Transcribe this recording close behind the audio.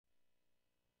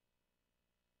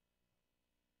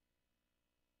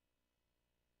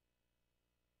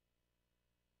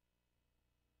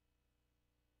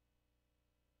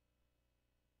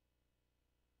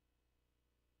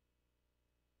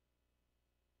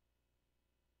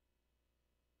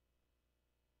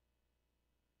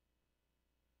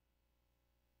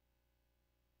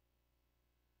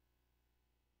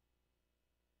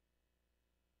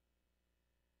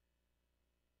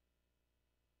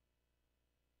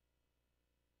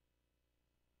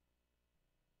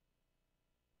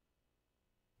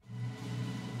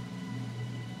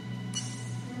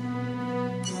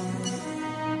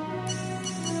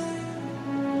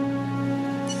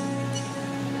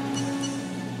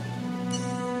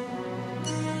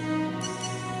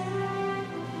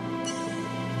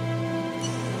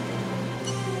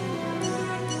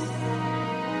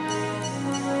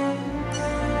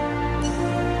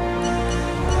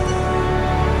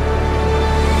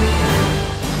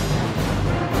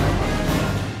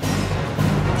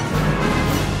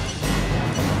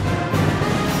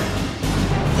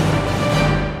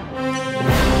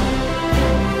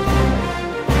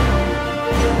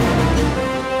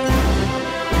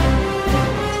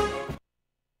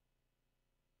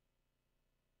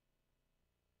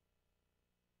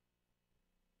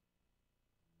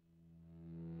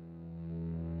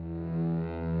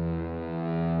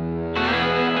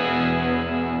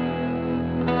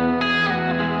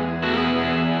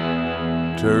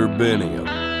Turbinium.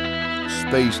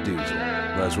 Space diesel,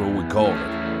 that's what we called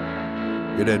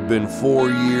it. It had been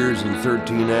 4 years and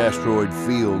 13 asteroid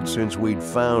fields since we'd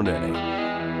found any.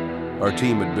 Our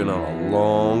team had been on a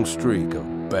long streak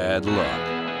of bad luck.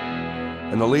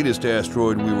 And the latest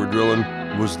asteroid we were drilling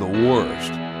was the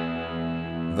worst.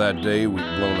 That day, we'd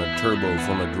blown a turbo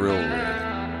from a drill rig,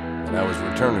 and I was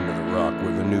returning to the rock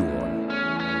with a new one.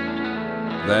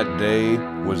 That day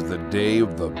was the day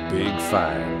of the big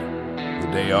find,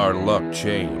 the day our luck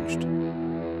changed.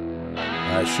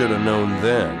 I should have known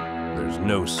then there's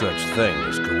no such thing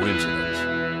as coincidence.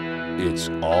 It's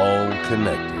all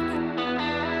connected.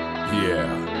 Yeah,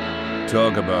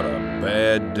 talk about a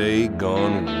bad day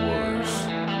gone worse.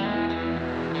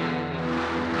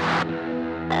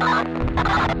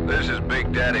 This is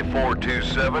Big Daddy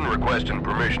 427 requesting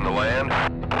permission to land.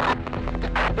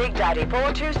 Big Daddy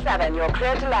 427, you're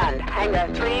clear to land. Hangar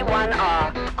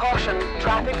 31R. Caution,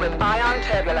 traffic with ion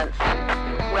turbulence.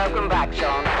 Welcome back,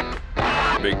 Sean.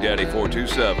 Big Daddy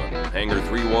 427, Hangar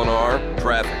 31R,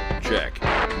 traffic, check.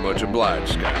 Much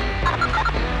obliged, Sky.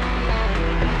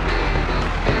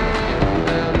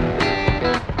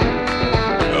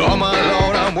 Oh my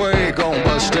lord, I'm way gone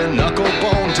bustin'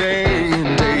 knucklebone day.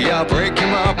 I'm breaking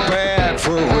my back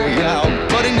for a way out,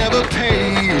 but it never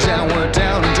pays. And we're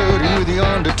down and dirty with the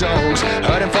underdogs,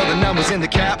 hurting for the numbers in the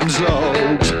captain's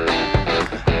logs.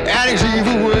 And his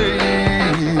evil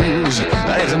ways,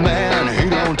 that is a man he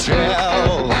don't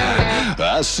tell.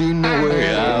 I see no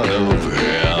way out of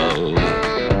hell.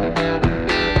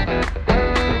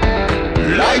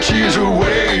 Light years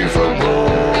away from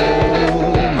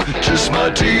home, just my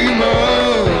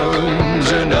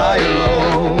demons and I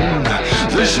alone.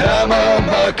 This hammer,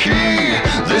 my key,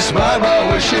 this mind, my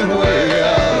wishing way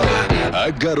out. I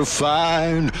gotta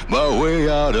find my way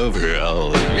out of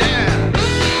hell. Yeah!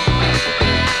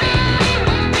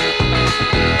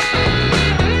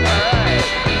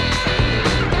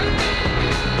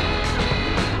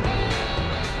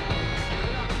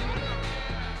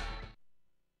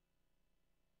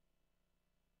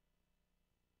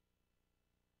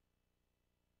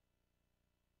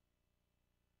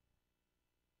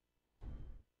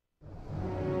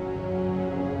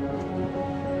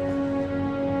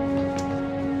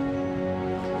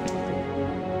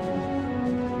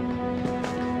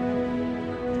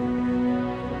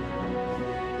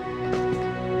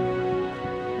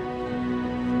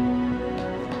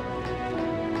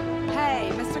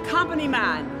 Company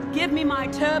man, give me my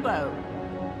turbo.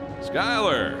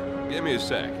 Skylar, give me a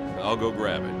sec. I'll go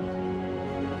grab it.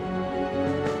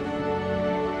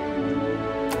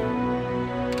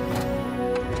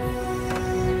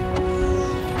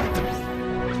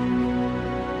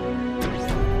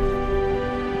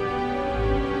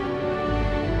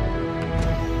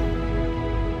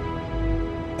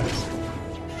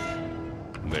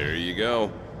 There you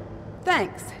go.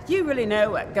 Thanks. You really know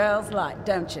what girls like,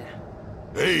 don't you?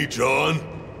 Hey, John.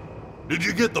 Did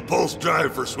you get the pulse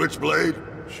drive for Switchblade?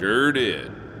 Sure did.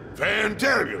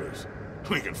 Fantabulous.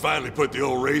 We can finally put the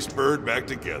old race bird back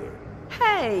together.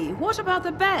 Hey, what about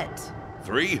the bet?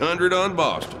 300 on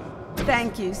Boston.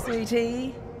 Thank you,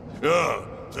 sweetie. Oh,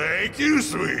 thank you,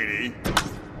 sweetie.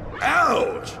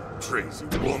 Ouch! Crazy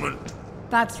woman.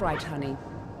 That's right, honey.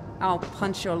 I'll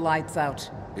punch your lights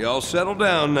out. Y'all settle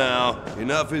down now.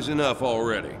 Enough is enough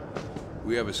already.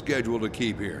 We have a schedule to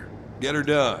keep here. Get her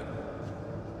done.